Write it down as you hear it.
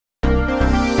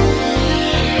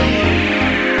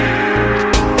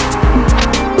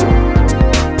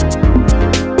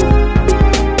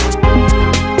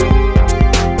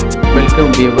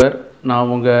பெரியவர்.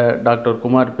 நான் உங்கள் டாக்டர்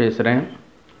குமார் பேசுகிறேன்.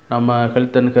 நம்ம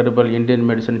health and herbal Indian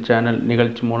medicine channel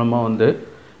நிகழ்ச்சி மூலமாக வந்து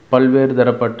பல்வேறு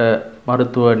தரப்பட்ட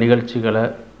மருத்துவ நிகழ்ச்சிகளை,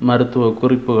 மருத்துவ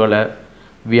குறிப்புகளை,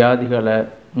 வியாதிகளை,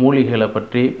 மூலிகைகளை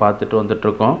பற்றி பார்த்துட்டு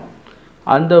வந்துட்ருக்கோம்.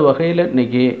 அந்த வகையில்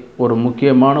இன்றைக்கி ஒரு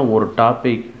முக்கியமான ஒரு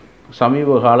டாபிக்,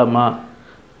 சமீப காலமாக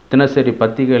தினசரி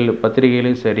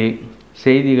பத்திரிகையிலையும் சரி,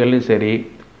 செய்திகள்லையும் சரி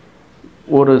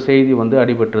ஒரு செய்தி வந்து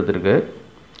அடிபட்டுருக்கு.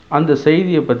 அந்த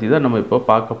செய்தியை பற்றி தான் நம்ம இப்போ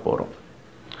பார்க்க போகிறோம்.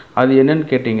 அது என்னன்னு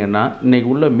கேட்டிங்கன்னா, இன்றைக்கி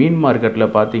உள்ள மீன் மார்க்கெட்டில்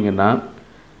பார்த்திங்கன்னா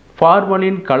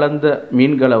ஃபார்மலின் கலந்த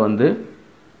மீன்களை வந்து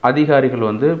அதிகாரிகள்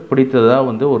வந்து பிடித்ததாக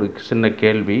வந்து ஒரு சின்ன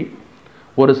கேள்வி.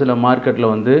 ஒரு சில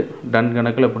மார்க்கெட்டில் வந்து டன்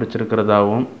கணக்கில்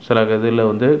பிடிச்சிருக்கிறதாகவும், சில இதில்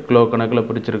வந்து கிலோ கணக்கில்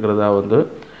பிடிச்சிருக்கிறதா வந்து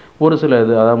ஒரு சில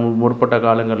இது, அதாவது முற்பட்ட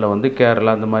காலங்களில் வந்து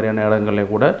கேரளா அந்த மாதிரியான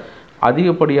இடங்களில் கூட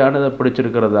அதிகப்படியானதை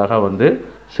பிடிச்சிருக்கிறதாக வந்து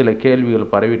சில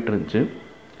கேள்விகள் பரவிட்டு இருந்துச்சு.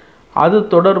 அது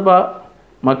தொடர்பாக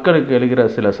மக்களுக்கு எழுகிற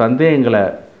சில சந்தேகங்களை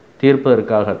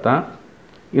தீர்ப்பதற்காகத்தான்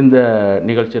இந்த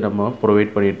நிகழ்ச்சி நம்ம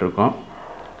ப்ரொவைட் பண்ணிகிட்ருக்கோம்.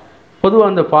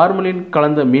 பொதுவாக அந்த ஃபார்மலின்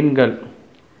கலந்த மீன்கள்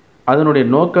அதனுடைய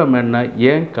நோக்கம் என்ன,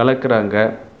 ஏன் கலக்கிறாங்க,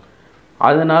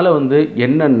 அதனால் வந்து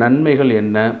என்ன நன்மைகள்,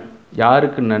 என்ன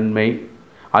யாருக்கு நன்மை,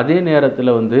 அதே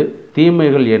நேரத்தில் வந்து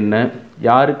தீமைகள் என்ன,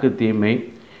 யாருக்கு தீமை,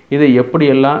 இதை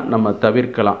எப்படியெல்லாம் நம்ம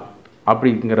தவிர்க்கலாம்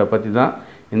அப்படிங்கிற பற்றி தான்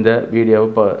இந்த வீடியோவை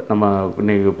இப்போ நம்ம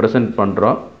இன்றைக்கி ப்ரெசென்ட்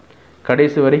பண்ணுறோம்.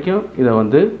 கடைசி வரைக்கும் இதை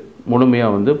வந்து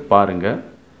முழுமையாக வந்து பாருங்கள்.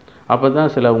 அப்போ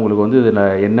தான் சில உங்களுக்கு வந்து இதில்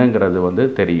என்னங்கிறது வந்து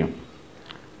தெரியும்.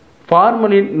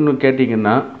 ஃபார்மலின்னு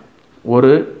கேட்டிங்கன்னா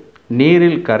ஒரு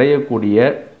நீரில் கரையக்கூடிய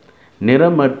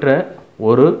நிறமற்ற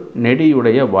ஒரு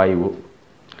நெடியுடைய வாயு.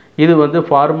 இது வந்து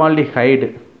ஃபார்மால்டிஹைடு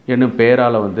என்னும்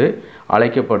பெயரால் வந்து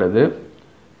அழைக்கப்படுது.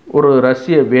 ஒரு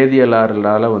ரஷ்ய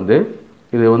வேதியியலாளரால் வந்து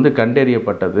இது வந்து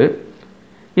கண்டறியப்பட்டது.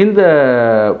 இந்த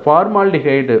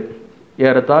ஃபார்மால்டிஹைடு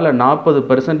ஏறத்தாழ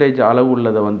 40% அளவு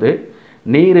உள்ளதை வந்து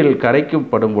நீரில்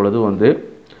கரைக்கப்படும் பொழுது வந்து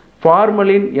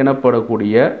ஃபார்மலின்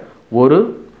எனப்படக்கூடிய ஒரு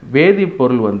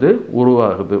வேதிப்பொருள் வந்து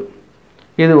உருவாகுது.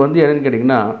 இது வந்து என்னன்னு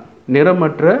கேட்டிங்கன்னா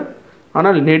நிறமற்ற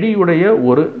ஆனால் நெடியுடைய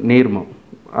ஒரு நீர்மம்.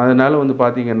 அதனால் வந்து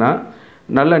பார்த்திங்கன்னா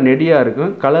நல்ல நெடியாக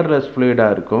இருக்கும், கலர்லெஸ்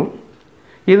ஃப்ளூயிடாக இருக்கும்.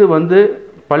 இது வந்து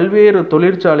பல்வேறு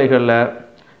தொழிற்சாலைகளில்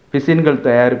பிசின்கள்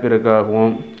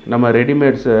தயாரிப்பிற்காகவும், நம்ம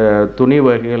ரெடிமேட்ஸ் துணி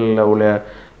வகைகளில் உள்ள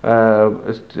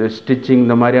ஸ்டிச்சிங்,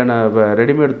 இந்த மாதிரியான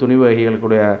ரெடிமேட் துணி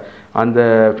வகைகளுடைய அந்த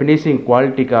ஃபினிஷிங்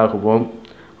குவாலிட்டிக்காகவும்,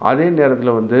 அதே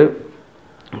நேரத்தில் வந்து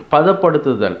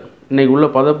பதப்படுத்துதல், இன்றைக்கி உள்ள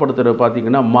பதப்படுத்துதல்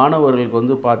பார்த்திங்கன்னா மாணவர்களுக்கு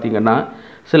வந்து பார்த்திங்கன்னா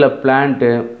சில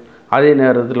பிளான்ட்டு, அதே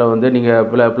நேரத்தில் வந்து நீங்கள்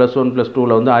 +1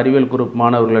 +2 வந்து அறிவியல் குரூப்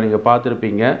மாணவர்களை நீங்கள்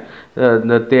பார்த்துருப்பீங்க.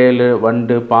 இந்த தேள்,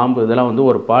 வண்டு, பாம்பு இதெல்லாம் வந்து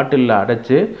ஒரு பாட்டிலில்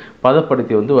அடைச்சி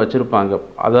பதப்படுத்தி வந்து வச்சுருப்பாங்க.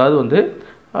 அதாவது வந்து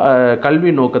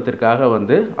கல்வி நோக்கத்திற்காக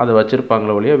வந்து அதை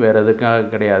வச்சுருப்பாங்களே ஒழிய வேறு எதுக்காக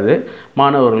கிடையாது,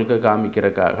 மாணவர்களுக்கு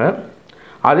காமிக்கிறதுக்காக.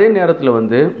 அதே நேரத்தில்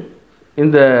வந்து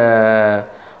இந்த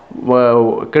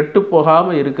கெட்டு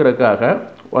போகாமல் இருக்கிறதுக்காக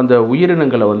அந்த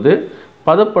உயிரினங்களை வந்து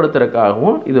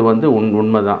பதப்படுத்துறதுக்காகவும் இது வந்து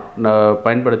உண்மை தான்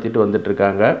பயன்படுத்திட்டு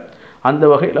வந்துட்டுருக்காங்க. அந்த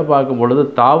வகையில் பார்க்கும் பொழுது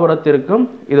தாவரத்திற்கும்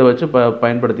இதை வச்சு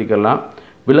பயன்படுத்திக்கலாம்,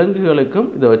 விலங்குகளுக்கும்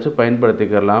இதை வச்சு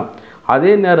பயன்படுத்திக்கலாம்.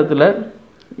 அதே நேரத்தில்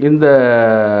இந்த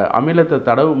அமிலத்தை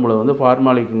தடவும் பொழுது வந்து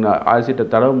ஃபார்மாலிக் ஆசிட்டை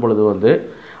தடவும் பொழுது வந்து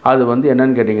அது வந்து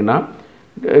என்னன்னு கேட்டிங்கன்னா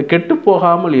கெட்டு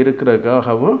போகாமல்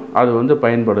இருக்கிறதுக்காகவும் அது வந்து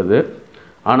பயன்படுது.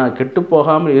 ஆனால் கெட்டு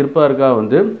போகாமல் இருப்பதற்காக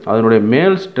வந்து அதனுடைய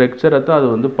மேல் ஸ்ட்ரக்சரை தான் அது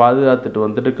வந்து பாதுகாத்துட்டு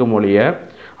வந்துட்டு இருக்க மொழிய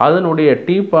அதனுடைய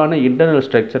டீப்பான இன்டர்னல்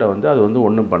ஸ்ட்ரக்சரை வந்து அது வந்து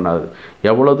ஒன்றும் பண்ணாது.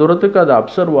 எவ்வளோ தூரத்துக்கு அது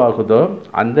அப்சர்வ் ஆகுதோ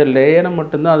அந்த லேயரை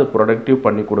மட்டும்தான் அது ப்ரொடக்டிவ்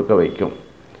பண்ணி கொடுக்க வைக்கும்.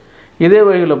 இதே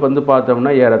வகையில் வந்து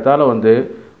பார்த்தோம்னா ஏறத்தாழ வந்து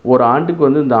ஒரு ஆண்டுக்கு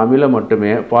வந்து இந்த அமிலம்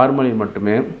மட்டுமே, ஃபார்மலின்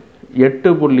மட்டுமே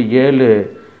 8.7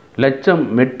 லட்சம்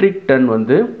மெட்ரிக் டன்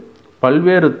வந்து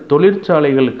பல்வேறு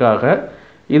தொழிற்சாலைகளுக்காக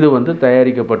இது வந்து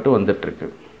தயாரிக்கப்பட்டு வந்துட்டுருக்கு.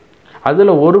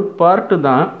 அதில் ஒரு பார்ட்டு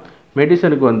தான்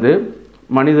மெடிசனுக்கு வந்து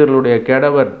மனிதர்களுடைய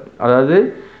கெடவர், அதாவது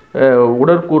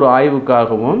உடற்கூறு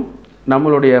ஆய்வுக்காகவும்,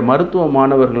 நம்மளுடைய மருத்துவ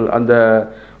மாணவர்கள் அந்த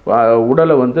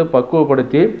உடலை வந்து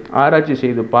பக்குவப்படுத்தி ஆராய்ச்சி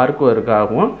செய்து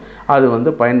பார்க்குவதற்காகவும் அது வந்து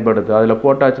பயன்படுது. அதில்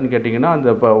போட்டாச்சுன்னு கேட்டிங்கன்னா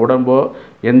அந்த உடம்போ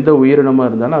எந்த உயிரினமாக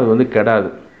இருந்தாலும் அது வந்து கெடாது.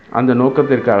 அந்த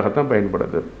நோக்கத்திற்காகத்தான்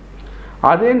பயன்படுது.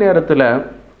 அதே நேரத்தில்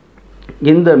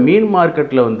இந்த மீன்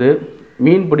மார்க்கெட்டில் வந்து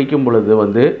மீன் பிடிக்கும் பொழுது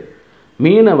வந்து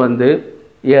மீனை வந்து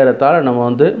ஏறத்தாழ நம்ம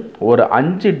வந்து ஒரு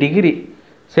 5 டிகிரி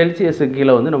செல்சியஸுக்கு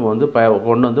கீழே வந்து நம்ம வந்து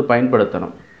கொண்டு வந்து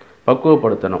பயன்படுத்தணும்,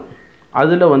 பக்குவப்படுத்தணும்.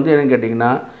 அதில் வந்து என்னன்னு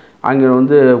கேட்டிங்கன்னா அங்கே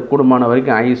வந்து கூடுமான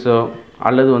வரைக்கும் ஐஸோ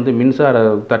அல்லது வந்து மின்சார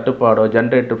தட்டுப்பாடோ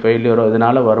ஜென்ரேட்டர் ஃபெயிலியரோ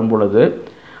இதனால் வரும் பொழுது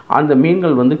அந்த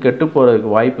மீன்கள் வந்து கெட்டு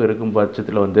போகிறதுக்கு வாய்ப்பு இருக்கும்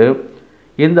பட்சத்தில் வந்து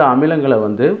இந்த அமிலங்களை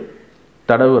வந்து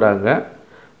தடவுறாங்க.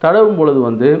 தடவும் பொழுது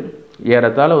வந்து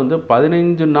ஏறத்தாழ வந்து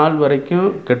 15 நாள் வரைக்கும்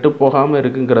கெட்டு போகாமல்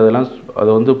இருக்குங்கிறதெல்லாம் அது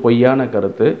வந்து பொய்யான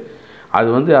கருத்து. அது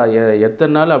வந்து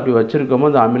எத்தனை நாள் அப்படி வச்சுருக்கோமோ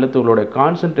அந்த அமிலத்தூளோட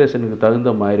கான்சன்ட்ரேஷனுக்கு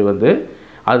தகுந்த மாதிரி வந்து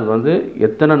அது வந்து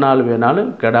எத்தனை நாள் வேணாலும்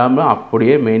கெடாமல்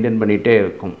அப்படியே மெயின்டைன் பண்ணிகிட்டே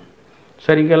இருக்கும்.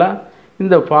 சரிங்களா?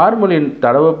 இந்த ஃபார்மலின்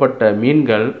தடவப்பட்ட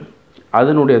மீன்கள்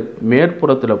அதனுடைய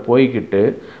மேற்புறத்தில் போய்கிட்டு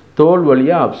தோல்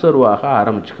வழியாக அப்சர்வ் ஆக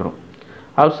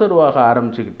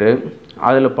ஆரம்பிச்சுக்கிட்டு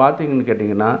அதில் பார்த்தீங்கன்னு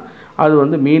கேட்டிங்கன்னா அது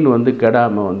வந்து மீன் வந்து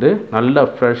கெடாமல் வந்து நல்லா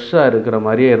ஃப்ரெஷ்ஷாக இருக்கிற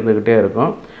மாதிரியே இருந்துக்கிட்டே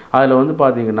இருக்கும். அதில் வந்து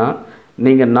பார்த்திங்கன்னா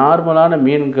நீங்கள் நார்மலான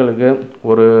மீன்களுக்கு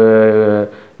ஒரு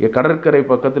கடற்கரை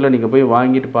பக்கத்தில் நீங்கள் போய்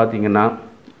வாங்கிட்டு பார்த்தீங்கன்னா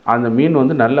அந்த மீன்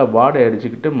வந்து நல்லா வாடை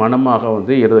அடிச்சுக்கிட்டு மணமாக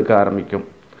வந்து இருக்க ஆரம்பிக்கும்.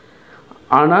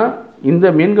 ஆனால் இந்த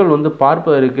மீன்கள் வந்து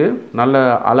பார்ப்பதற்கு நல்ல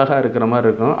அழகாக இருக்கிற மாதிரி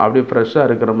இருக்கும், அப்படியே ஃப்ரெஷ்ஷாக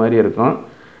இருக்கிற மாதிரி இருக்கும்.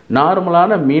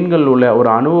 நார்மலான மீன்கள் உள்ள ஒரு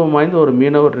அனுபவம் வாய்ந்த ஒரு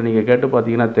மீனவர்கிட்ட நீங்கள் கேட்டு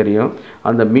பார்த்தீங்கன்னா தெரியும்,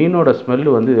 அந்த மீனோட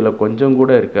ஸ்மெல்லு வந்து இதில் கொஞ்சம்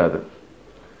கூட இருக்காது.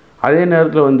 அதே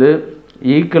நேரத்தில் வந்து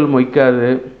ஈக்கள்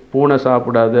மொய்க்காது, பூனை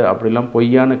சாப்பிடாது, அப்படிலாம்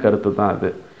பொய்யான கருத்து தான்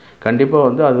அது. கண்டிப்பாக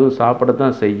வந்து அதுவும் சாப்பிட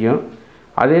தான் செய்யும்.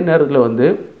 அதே நேரத்தில் வந்து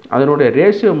அதனுடைய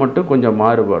ரேஷியோ மட்டும் கொஞ்சம்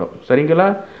மாறுபடும். சரிங்களா?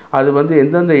 அது வந்து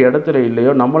எந்தெந்த இடத்துல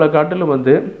இல்லையோ நம்மளை காட்டிலும்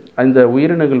வந்து அந்த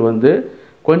உயிரினங்கள் வந்து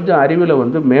கொஞ்சம் அறிவில்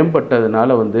வந்து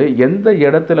மேம்பட்டதுனால வந்து எந்த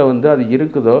இடத்துல வந்து அது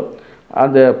இருக்குதோ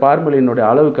அந்த ஃபார்மலினுடைய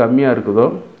அளவு கம்மியாக இருக்குதோ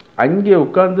அங்கே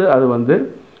உட்கார்ந்து அது வந்து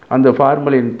அந்த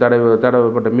ஃபார்மலின்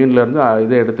தடவப்பட்ட மீன்லேருந்து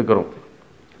இதை எடுத்துக்கிறோம்.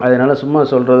 அதனால் சும்மா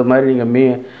சொல்கிறது மாதிரி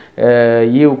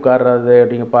நீங்கள் உட்கார்றது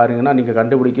அப்படிங்க பாருங்கன்னா நீங்கள்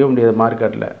கண்டுபிடிக்கவே முடியாது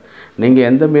மார்க்கெட்டில். நீங்கள்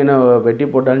எந்த மீனை வெட்டி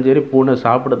போட்டாலும் சரி பூனை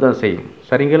சாப்பிட தான் செய்யும்.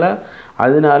 சரிங்களா?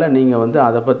 அதனால நீங்கள் வந்து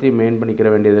அதை பற்றி மெயின் பண்ணிக்கிற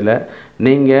வேண்டியதில்லை.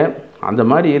 நீங்கள் அந்த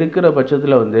மாதிரி இருக்கிற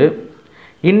பட்சத்தில் வந்து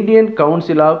Indian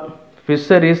council of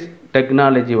fisheries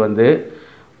technology வந்து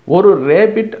ஒரு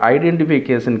ரேபிட்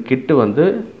ஐடென்டிஃபிகேஷன் கிட்டு வந்து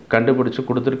கண்டுபிடிச்சி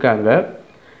கொடுத்துருக்காங்க.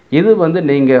 இது வந்து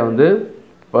நீங்கள் வந்து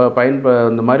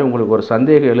இந்த மாதிரி உங்களுக்கு ஒரு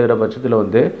சந்தேகம் எழுதுகிற பட்சத்தில்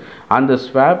வந்து அந்த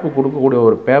ஸ்வாப்பு கொடுக்கக்கூடிய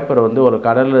ஒரு பேப்பரை வந்து ஒரு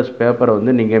கலர்லெஸ் பேப்பரை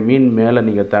வந்து நீங்கள் மீன் மேலே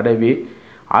நீங்கள் தடவி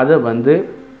அதை வந்து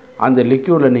அந்த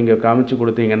லிக்யூடில் நீங்கள் காமிச்சு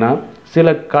கொடுத்தீங்கன்னா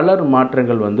சில கலர்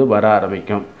மாற்றங்கள் வந்து வர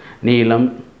ஆரம்பிக்கும். நீலம்,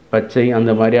 பச்சை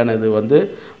அந்த மாதிரியான இது வந்து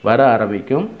வர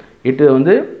ஆரம்பிக்கும். இது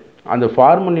வந்து அந்த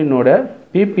ஃபார்மலினோட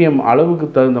ppm அளவுக்கு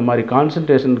தகுந்த மாதிரி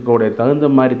கான்சன்ட்ரேஷனுக்கு தகுந்த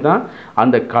மாதிரி தான்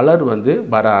அந்த கலர் வந்து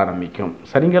வர ஆரம்பிக்கும்.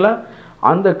 சரிங்களா?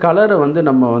 அந்த கலரை வந்து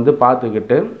நம்ம வந்து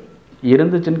பார்த்துக்கிட்டு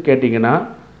இருந்துச்சுன்னு கேட்டிங்கன்னா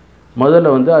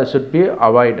முதல்ல வந்து அது ஷுட் பி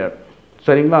அவாய்டட்.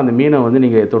 சரிங்களா? அந்த மீனை வந்து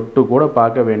நீங்கள் தொட்டு கூட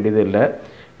பார்க்க வேண்டியது இல்லை.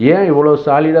 ஏன் இவ்வளோ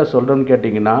சாலிடாக சொல்கிறேன்னு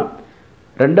கேட்டிங்கன்னா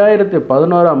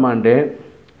 2011ஆம் ஆண்டு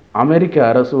அமெரிக்க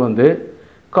அரசு வந்து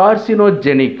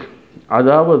கார்சினோஜெனிக்,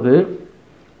 அதாவது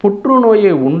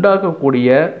புற்றுநோயை உண்டாக்கக்கூடிய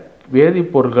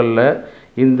வேதிப்பொருட்களில்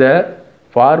இந்த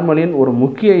ஃபார்மலின் ஒரு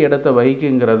முக்கிய இடத்தை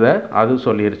வகிக்குங்கிறத அது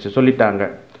சொல்லிட்டாங்க.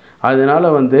 அதனால்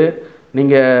வந்து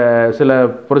நீங்கள் சில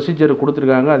ப்ரொசீஜர்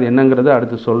கொடுத்துருக்காங்க, அது என்னங்கிறத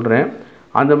அடுத்து சொல்கிறேன்.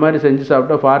 அந்த மாதிரி செஞ்சு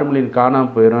சாப்பிட்டா ஃபார்மலின்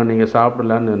காணாமல் போயிடும், நீங்கள்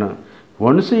சாப்பிடலான்னு.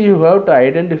 Once you have to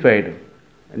identified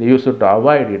you should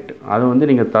avoid it. அதை வந்து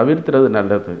நீங்கள் தவிர்த்துறது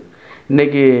நல்லது.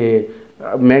 இன்றைக்கி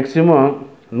மேக்ஸிமம்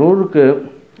 100க்கு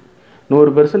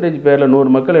 100% பேரில் 100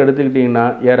 மக்கள் எடுத்துக்கிட்டிங்கன்னா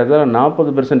ஏறத்தாழ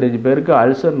 40% பேருக்கு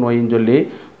அல்சர் நோயின்னு சொல்லி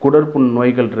குடற்புண்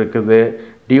நோய்கள் இருக்குது,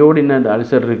 டியோடினல்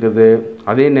அல்சர் இருக்குது.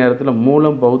 அதே நேரத்தில்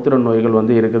மூலம் பௌத்திர நோய்கள்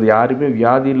வந்து இருக்குது. யாருமே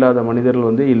வியாதி இல்லாத மனிதர்கள்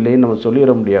வந்து இல்லைன்னு நம்ம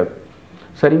சொல்லிட முடியாது.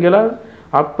 சரிங்களா?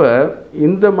 அப்போ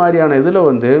இந்த மாதிரியான இதில்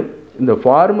வந்து இந்த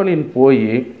ஃபார்மலின் போய்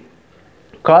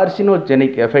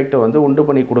கார்சினோஜெனிக் எஃபெக்டை வந்து உண்டு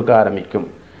பண்ணி கொடுக்க ஆரம்பிக்கும்.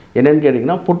 என்னென்னு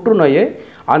கேட்டிங்கன்னா புற்றுநோயை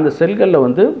அந்த செல்களில்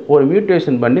வந்து ஒரு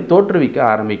மியூட்டேஷன் பண்ணி தோற்றுவிக்க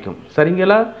ஆரம்பிக்கும்.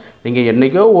 சரிங்களா? நீங்கள்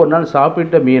என்றைக்கோ ஒரு நாள்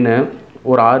சாப்பிட்ட மீன்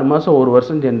ஒரு 6 மாதம் 1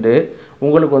 வருஷம் சென்று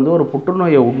உங்களுக்கு வந்து ஒரு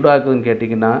புற்றுநோயை உண்டாக்குதுன்னு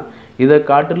கேட்டிங்கன்னா இதை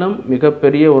காட்டிலும்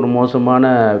மிகப்பெரிய ஒரு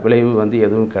மோசமான விளைவு வந்து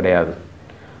எதுவும் கிடையாது.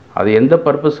 அது எந்த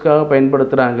பர்பஸ்க்காக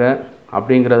பயன்படுத்துகிறாங்க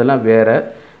அப்படிங்கிறதெல்லாம் வேறு.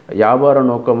 வியாபார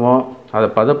நோக்கமோ அதை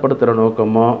பதப்படுத்துகிற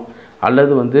நோக்கமோ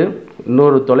அல்லது வந்து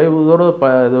இன்னொரு தொலைவு தூரம்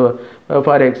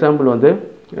ஃபார் எக்ஸாம்பிள் வந்து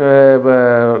இப்போ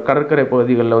கடற்கரை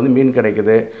பகுதிகளில் வந்து மீன்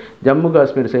கிடைக்குது, ஜம்மு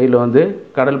காஷ்மீர் சைடில் வந்து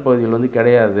கடல் பகுதிகள் வந்து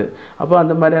கிடையாது. அப்போ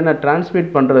அந்த மாதிரியான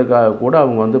டிரான்ஸ்மிட் பண்ணுறதுக்காக கூட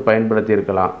அவங்க வந்து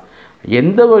பயன்படுத்தியிருக்கலாம்.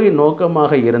 எந்த வகை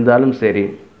நோக்கமாக இருந்தாலும் சரி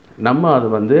நம்ம அதை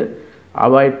வந்து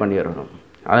அவாய்ட் பண்ணிடணும்.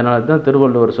 அதனால தான்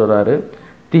திருவள்ளுவர் சொல்கிறாரு,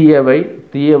 தீயவை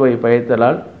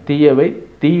பயத்தலால் தீயவை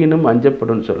தீயினும்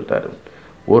அஞ்சப்படும்னு சொல்லிட்டாரு.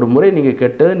 ஒரு முறை நீங்கள்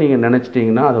கெட்டதை நீங்கள்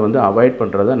நினச்சிட்டிங்கன்னா அதை வந்து அவாய்ட்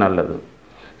பண்ணுறது நல்லது.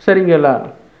 சரிங்களா?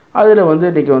 அதில் வந்து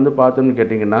இன்றைக்கி வந்து பார்த்தோன்னு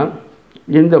கேட்டிங்கன்னா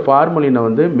இந்த ஃபார்மலினை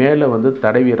வந்து மேலே வந்து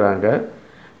தடவிடுறாங்க.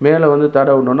 மேலே வந்து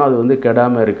தடவினோன்னா அது வந்து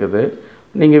கெடாமல் இருக்குது.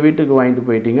 நீங்கள் வீட்டுக்கு வாங்கிட்டு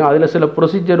போயிட்டீங்க. அதில் சில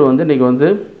ப்ரொசீஜர் வந்து இன்றைக்கி வந்து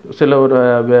சில ஒரு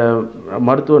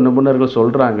மருத்துவ நிபுணர்கள்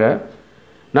சொல்கிறாங்க,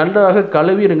 நன்றாக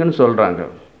கழுவிடுங்கன்னு சொல்கிறாங்க.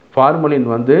 ஃபார்மலின்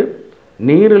வந்து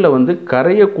நீரில் வந்து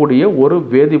கரையக்கூடிய ஒரு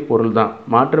வேதிப்பொருள் தான்,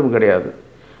 மாற்றம் கிடையாது.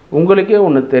 உங்களுக்கே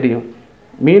ஒன்று தெரியும்,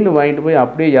 மீன் வாங்கிட்டு போய்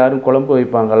அப்படியே யாரும் குழம்பு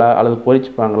வைப்பாங்களா அல்லது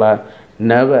பொரிச்சுப்பாங்களா?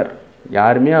 நெவர்.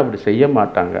 யாருமே அப்படி செய்ய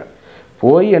மாட்டாங்க.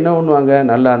 போய் என்ன பண்ணுவாங்க,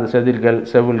 நல்லா அந்த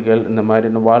செவில்கள் இந்த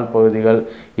மாதிரி வால் பகுதிகள்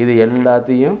இது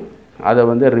எல்லாத்தையும் அதை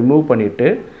வந்து ரிமூவ் பண்ணிவிட்டு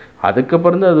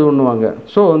அதுக்கப்புறம் தான் அது பண்ணுவாங்க.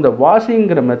 ஸோ இந்த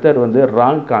வாஷிங்கிற மெத்தட் வந்து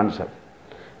ராங் கான்செப்ட்.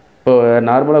 இப்போ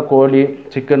நார்மலாக கோழி,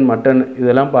 சிக்கன், மட்டன்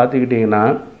இதெல்லாம் பார்த்துக்கிட்டிங்கன்னா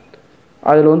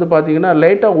அதில் வந்து பார்த்திங்கன்னா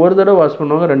லைட்டாக ஒரு தடவை வாஷ்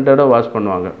பண்ணுவாங்க, 2 தடவை வாஷ்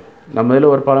பண்ணுவாங்க. நம்ம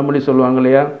இதில் ஒரு பழமொழி சொல்லுவாங்க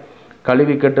இல்லையா,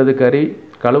 கழுவி கெட்டது கறி,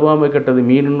 கழுவாமை கெட்டது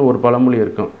மீனுன்னு ஒரு பழமொழி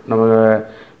இருக்கும். நம்ம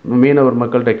மீனவர்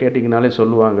மக்கள்கிட்ட கேட்டிங்கனாலே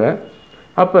சொல்லுவாங்க.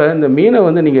 அப்போ இந்த மீனை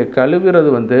வந்து நீங்கள் கழுவுறது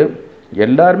வந்து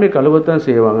எல்லாருமே கழுவத்தான்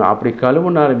செய்வாங்க. அப்படி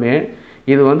கழுவுனாலுமே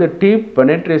இது வந்து டீப்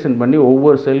பெனட்ரேஷன் பண்ணி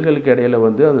ஒவ்வொரு செல்களுக்கு இடையில்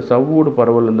வந்து அந்த சவ்வூடு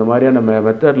பரவல் இந்த மாதிரியான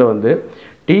மெத்தடில் வந்து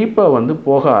டீப்பாக வந்து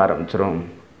போக ஆரம்பிச்சிடும்.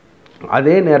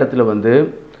 அதே நேரத்தில் வந்து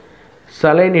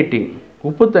சலைனிட்டிங்,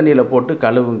 உப்பு தண்ணியில் போட்டு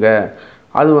கழுவுங்க,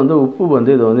 அது வந்து உப்பு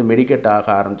வந்து இதை வந்து மெடிக்கேட் ஆக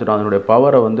ஆரம்பிச்சிடும், அதனுடைய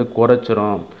பவரை வந்து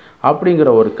குறைச்சிரும்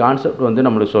அப்படிங்கிற ஒரு கான்செப்ட் வந்து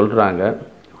நம்மளுக்கு சொல்கிறாங்க.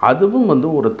 அதுவும் வந்து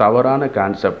ஒரு தவறான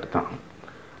கான்செப்ட் தான்.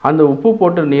 அந்த உப்பு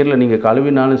போட்ட நீரில் நீங்கள்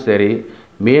கழுவினாலும் சரி,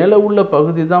 மேலே உள்ள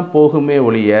பகுதி தான் போகுமே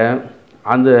ஒழிய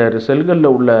அந்த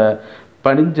செல்களில் உள்ள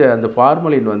பனிஞ்ச அந்த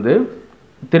ஃபார்மலின் வந்து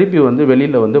திருப்பி வந்து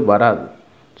வெளியில் வந்து வராது.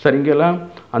 சரிங்களா?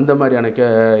 அந்த மாதிரியான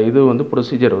இது வந்து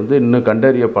ப்ரொசீஜர் வந்து இன்னும்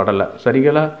கண்டறியப்படலை.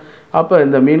 சரிங்களா? அப்போ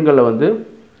இந்த மீன்களை வந்து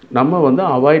நம்ம வந்து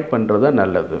அவாய்ட் பண்ணுறது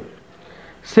நல்லது.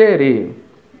 சரி,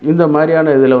 இந்த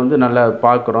மாதிரியான இதில் வந்து நல்லா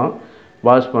பார்க்குறோம்,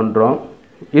 வாஷ் பண்ணுறோம்.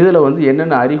 இதில் வந்து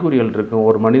என்னென்ன அறிகுறிகள் இருக்கும்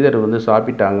ஒரு மனிதர் வந்து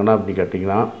சாப்பிட்டாங்கன்னா அப்படி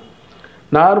கேட்டிங்கன்னா,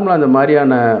 நார்மலாக அந்த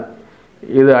மாதிரியான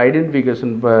இது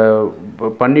ஐடென்டிஃபிகேஷன்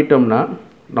பண்ணிட்டோம்னா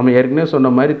நம்ம ஏற்கனவே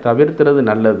சொன்ன மாதிரி தவிர்த்துறது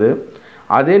நல்லது.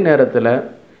 அதே நேரத்தில்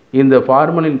இந்த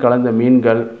ஃபார்மலின் கலந்த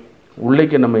மீன்கள்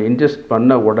உள்ளேக்கு நம்ம இன்ஜெஸ்ட்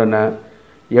பண்ண உடனே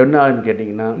என்ன ஆகுன்னு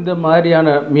கேட்டிங்கன்னா, இந்த மாதிரியான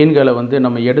மீன்களை வந்து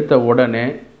நம்ம எடுத்த உடனே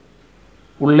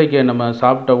உள்ளேக்கு நம்ம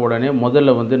சாப்பிட்ட உடனே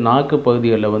முதல்ல வந்து நாக்கு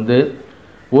பகுதிகளில் வந்து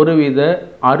ஒருவித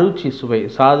அருச்சி சுவை,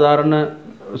 சாதாரண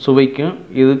சுவைக்கும்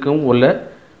இதுக்கும் உள்ள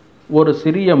ஒரு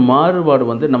சிறிய மாறுபாடு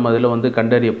வந்து நம்ம அதில் வந்து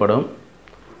கண்டறியப்படும்.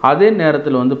 அதே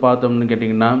நேரத்தில் வந்து பார்த்தோம்னு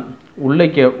கேட்டிங்கன்னா,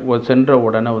 உள்ளேக்கு சென்ற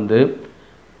உடனே வந்து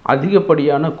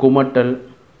அதிகப்படியான குமட்டல்,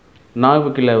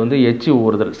 நாக்குல வந்து எச்சி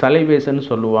ஊறுதல், சலைவேஷன்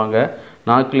சொல்லுவாங்க,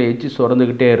 நாக்கில் எச்சி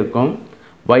சுரந்துக்கிட்டே இருக்கும்,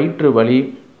 வயிற்று வலி,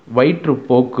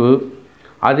 வயிற்றுப்போக்கு,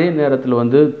 அதே நேரத்தில்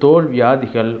வந்து தோல்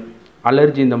வியாதிகள்,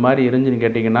 அலர்ஜி இந்த மாதிரி இருந்துச்சுன்னு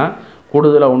கேட்டிங்கன்னா,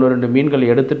 கூடுதலாக 1-2 மீன்கள்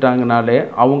எடுத்துட்டாங்கனாலே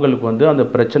அவங்களுக்கு வந்து அந்த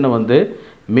பிரச்சனை வந்து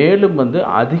மேலும் வந்து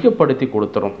அதிகப்படுத்தி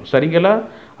கொடுத்துரும். சரிங்களா?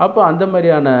 அப்போ அந்த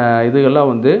மாதிரியான இதுகள்லாம்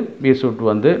வந்து பீசூட்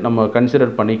வந்து நம்ம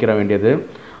கன்சிடர் பண்ணிக்கிற வேண்டியது.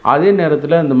 அதே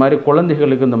நேரத்தில் இந்த மாதிரி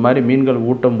குழந்தைகளுக்கு இந்த மாதிரி மீன்கள்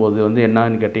ஊட்டும் போது வந்து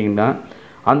என்னன்னு கேட்டிங்கன்னா,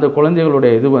 அந்த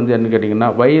குழந்தைகளுடைய இது வந்து என்ன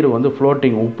கேட்டிங்கன்னா, வயிறு வந்து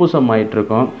ஃப்ளோட்டிங் உப்புசம்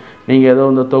ஆகிட்டுருக்கும். நீங்கள் ஏதோ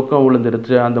இந்த தொக்கம்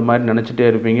விழுந்துருச்சு அந்த மாதிரி நினச்சிட்டே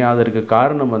இருப்பீங்க. அதற்கு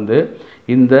காரணம் வந்து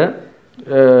இந்த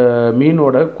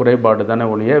மீனோட குறைபாடு தானே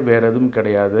ஒழிய வேறு எதுவும்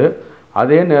கிடையாது.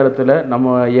 அதே நேரத்தில்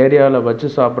நம்ம ஏரியாவில் வச்சு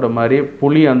சாப்பிட்ற மாதிரி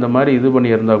புளி அந்த மாதிரி இது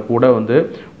பண்ணியிருந்தால் கூட வந்து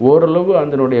ஓரளவு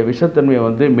அதனுடைய விஷத்தன்மையை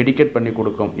வந்து மெடிக்கேட் பண்ணி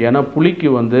கொடுக்கும். ஏன்னா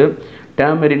புளிக்கு வந்து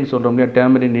டேமரின் சொல்ல முடியாது,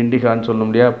 டேமரின் இண்டிகான்னு சொல்ல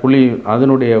முடியாது, புளி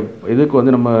அதனுடைய இதுக்கு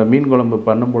வந்து நம்ம மீன் குழம்பு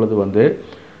பண்ணும் பொழுது வந்து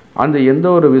அந்த எந்த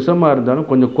ஒரு விஷமாக இருந்தாலும்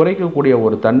கொஞ்சம் குறைக்கக்கூடிய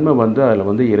ஒரு தன்மை வந்து அதில்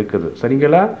வந்து இருக்குது.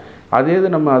 சரிங்களா? அதே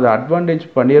இது நம்ம அதை அட்வான்டேஜ்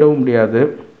பண்ணிடவும் முடியாது,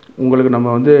 உங்களுக்கு நம்ம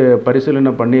வந்து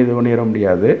பரிசீலனை பண்ணி இது பண்ணிட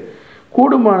முடியாது.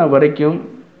 கூடுமான வரைக்கும்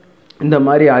இந்த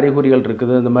மாதிரி அறிகுறிகள்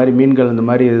இருக்குது, இந்த மாதிரி மீன்கள் இந்த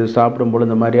மாதிரி இது சாப்பிடும்போது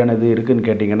இந்த மாதிரியான இது இருக்குதுன்னு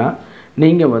கேட்டிங்கன்னா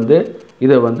நீங்கள் வந்து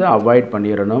இதை வந்து அவாய்ட்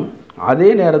பண்ணிடணும். அதே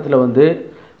நேரத்தில் வந்து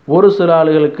ஒரு சில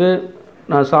ஆளுகளுக்கு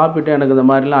நான் சாப்பிட்டேன் எனக்கு இந்த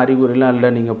மாதிரிலாம் அறிகுறிலாம் இல்லை,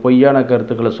 நீங்கள் பொய்யான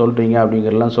கருத்துக்களை சொல்கிறீங்க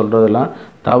அப்படிங்கிறலாம் சொல்கிறதெல்லாம்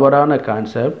தவறான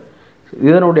கான்செப்ட்.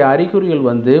 இதனுடைய அறிகுறிகள்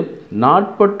வந்து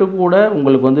நாட்பட்டு கூட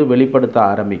உங்களுக்கு வந்து வெளிப்படுத்த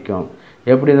ஆரம்பிக்கும்.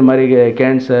 எப்படி இந்த மாதிரி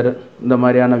கேன்சர் இந்த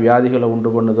மாதிரியான வியாதிகளை உண்டு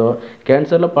பண்ணுதோ,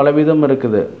 கேன்சரில் பலவிதம்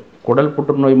இருக்குது. குடல்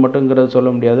புற்றுநோய் மட்டுங்கிறத சொல்ல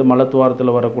முடியாது,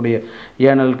 மலத்துவாரத்தில் வரக்கூடிய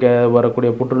ஏனல்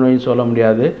வரக்கூடிய புற்றுநோய்னு சொல்ல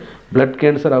முடியாது, பிளட்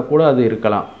கேன்சராக கூட அது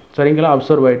இருக்கலாம். சரிங்களா?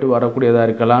 அப்சர்வ் ஆகிட்டு வரக்கூடியதாக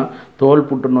இருக்கலாம், தோல்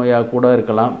புற்றுநோயாக கூட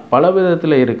இருக்கலாம், பல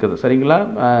விதத்தில் இருக்குது. சரிங்களா?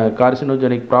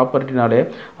 கார்சினோஜெனிக் ப்ராப்பர்ட்டினாலே,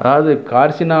 அதாவது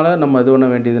கார்சினால் நம்ம இது பண்ண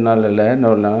வேண்டியதுனால இல்லை,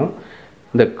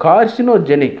 இந்த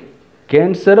கார்சினோஜெனிக்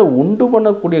கேன்சரை உண்டு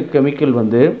பண்ணக்கூடிய கெமிக்கல்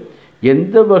வந்து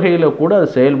எந்த வகையில் கூட அது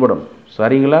செயல்படும்.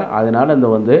 சரிங்களா? அதனால் இந்த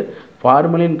வந்து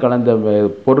ஃபார்மலின் கலந்த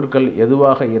பொருட்கள்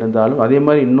எதுவாக இருந்தாலும் அதே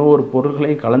மாதிரி இன்னொரு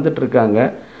பொருட்களையும் கலந்துட்டுருக்காங்க.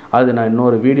 அது நான்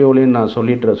இன்னொரு வீடியோவிலையும் நான்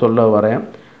சொல்ல வரேன்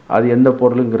அது எந்த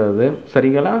பொருளுங்கிறது.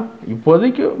 சரிங்களா?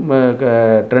 இப்போதைக்கு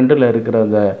ட்ரெண்டில் இருக்கிற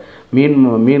அந்த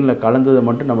மீனில் கலந்ததை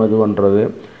மட்டும் நம்ம இது பண்ணுறது.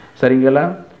 சரிங்களா?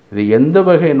 இது எந்த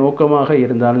வகை நோக்கமாக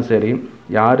இருந்தாலும் சரி,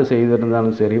 யார்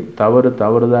செய்திருந்தாலும் சரி,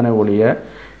 தவறு தானே ஒழிய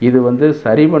இது வந்து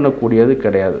சரி பண்ணக்கூடியது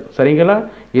கிடையாது. சரிங்களா?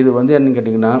 இது வந்து என்னன்னு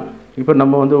கேட்டிங்கன்னா, இப்போ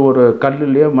நம்ம வந்து ஒரு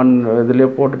கல்லுலேயோ மண் இதுலேயோ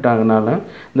போட்டுட்டாங்கனால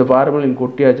இந்த ஃபார்மலின்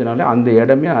கொட்டியாச்சுனாலே அந்த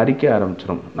இடமே அரிக்க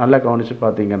ஆரம்பிச்சிடும். நல்லா கவனித்து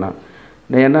பார்த்தீங்கன்னா,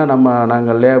 ஏன்னா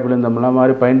நாங்கள் லேபிள் இந்த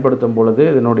மாதிரி பயன்படுத்தும் பொழுது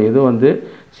இதனுடைய இது வந்து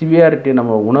சிவியாரிட்டி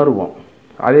நம்ம உணர்வோம்.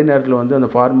 அதே நேரத்தில் வந்து அந்த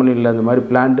ஃபார்மலினில் அந்த மாதிரி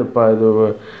பிளான்ட் இது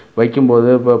வைக்கும்போது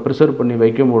இப்போ ப்ரிசர்வ் பண்ணி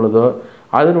வைக்கும் பொழுதோ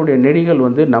அதனுடைய நெடிகள்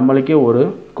வந்து நம்மளுக்கே ஒரு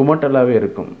குமட்டலாகவே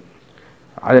இருக்கும்.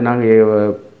 அது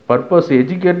நாங்கள்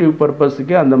எஜுகேட்டிவ்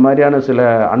பர்பஸுக்கு அந்த மாதிரியான சில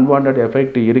அன்வான்ட்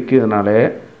எஃபெக்ட் இருக்கிறதுனால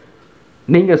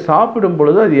நீங்கள் சாப்பிடும்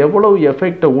பொழுது அது எவ்வளவு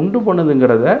எஃபெக்டை உண்டு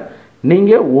பண்ணுதுங்கிறத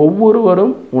நீங்கள்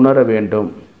ஒவ்வொருவரும் உணர வேண்டும்.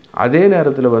 அதே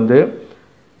நேரத்தில் வந்து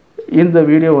இந்த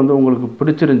வீடியோ வந்து உங்களுக்கு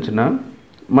பிடிச்சிருந்துச்சுன்னா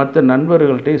மற்ற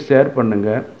நண்பர்கள்ட்டையும் ஷேர்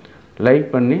பண்ணுங்கள், லைக்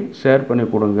பண்ணி ஷேர் பண்ணி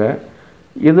கொடுங்க.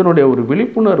 இதனுடைய ஒரு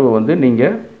விழிப்புணர்வை வந்து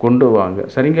நீங்கள் கொண்டு வாங்க.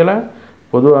 சரிங்களா?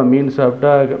 பொதுவாக மீன்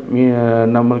சாப்பிட்டா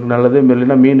நம்மளுக்கு நல்லது,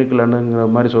 இல்லைன்னா மீனுக்கு இல்லைன்னுங்கிற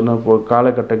மாதிரி சொன்ன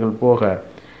காலகட்டங்கள் போக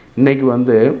இன்றைக்கி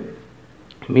வந்து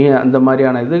அந்த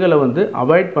மாதிரியான இதுகளை வந்து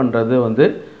அவாய்ட் பண்ணுறது வந்து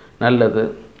நல்லது.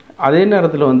 அதே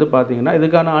நேரத்தில் வந்து பார்த்திங்கன்னா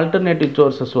இதுக்கான ஆல்டர்னேட்டிவ்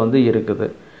சோர்ஸஸ் வந்து இருக்குது.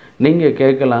 நீங்கள்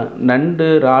கேட்கலாம், நண்டு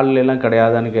இறால்லாம்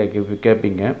கிடையாதான்னு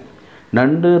கேட்பீங்க.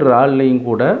 நண்டு இறால்லையும்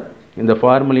கூட இந்த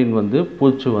ஃபார்மலின் வந்து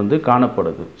பூச்சி வந்து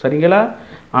காணப்படுது. சரிங்களா?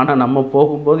 ஆனால் நம்ம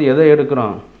போகும்போது எதை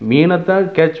எடுக்கிறோம்? மீனைத்தான்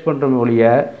கேட்ச் பண்ணுறோம் ஒழிய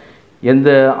எந்த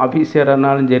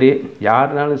ஆஃபீஸரானாலும் சரி,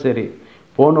 யாருனாலும் சரி,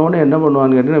 போனோன்னு என்ன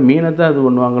பண்ணுவாங்க கேட்டிங்கன்னா மீனை தான் இது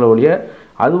பண்ணுவாங்களோ ஒழிய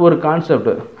அது ஒரு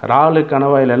கான்செப்ட். இறாலு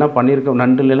கணவாயிலெல்லாம்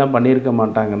நண்டுலெல்லாம் பண்ணியிருக்க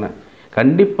மாட்டாங்கன்னு.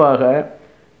 கண்டிப்பாக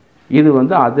இது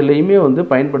வந்து அதுலேயுமே வந்து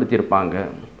பயன்படுத்தியிருப்பாங்க.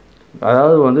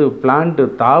 அதாவது வந்து பிளான்ட்டு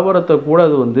தாவரத்தை கூட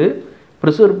அது வந்து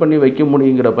ப்ரிசர்வ் பண்ணி வைக்க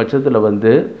முடியுங்கிற பட்சத்தில்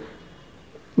வந்து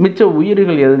மிச்ச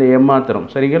உயிர்கள் எதில் ஏமாத்திரம்.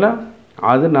 சரிங்களா?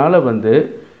 அதனால் வந்து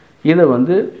இதை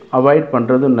வந்து அவாய்ட்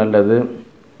பண்ணுறதும் நல்லது.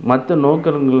 மற்ற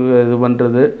நோக்கங்கள் இது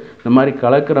பண்ணுறது, இந்த மாதிரி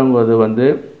கலக்கிறவங்க இது வந்து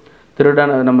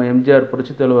திருடான நம்ம எம்ஜிஆர்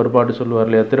புரட்சித் தலைவர் பாட்டு சொல்லுவார்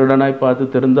இல்லையா, திருடனாய்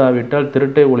பார்த்து திருந்தாவிட்டால்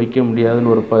திருட்டை ஒழிக்க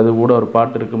முடியாதுன்னு இது கூட ஒரு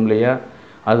பாட்டு இருக்கும் இல்லையா?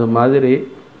 அது மாதிரி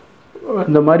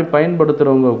இந்த மாதிரி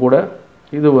பயன்படுத்துகிறவங்க கூட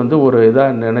இது வந்து ஒரு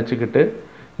இதாக நினச்சிக்கிட்டு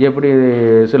எப்படி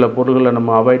சில பொருள்களை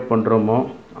நம்ம அவாய்ட் பண்ணுறோமோ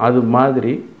அது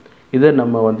மாதிரி இதை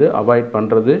நம்ம வந்து அவாய்ட்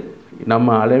பண்ணுறது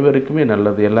நம்ம அனைவருக்குமே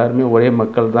நல்லது. எல்லாருமே ஒரே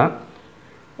மக்கள் தான்.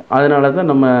 அதனால தான்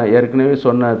நம்ம ஏற்கனவே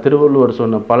திருவள்ளுவர்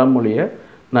சொன்ன பழமொழியை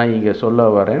நான் இங்கே சொல்ல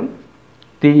வரேன்.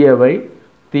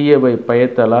 தீயவை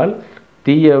பயத்தலால்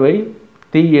தீயவை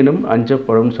தீயினும்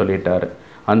அஞ்சப்படும் சொல்லிட்டார்.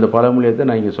 அந்த பழமொழியை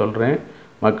தான் நான் இங்கே சொல்கிறேன்.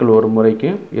 மக்கள் ஒரு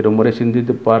முறைக்கு இருமுறை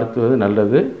சிந்தித்து பார்த்துவது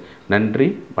நல்லது. நன்றி,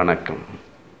 வணக்கம்.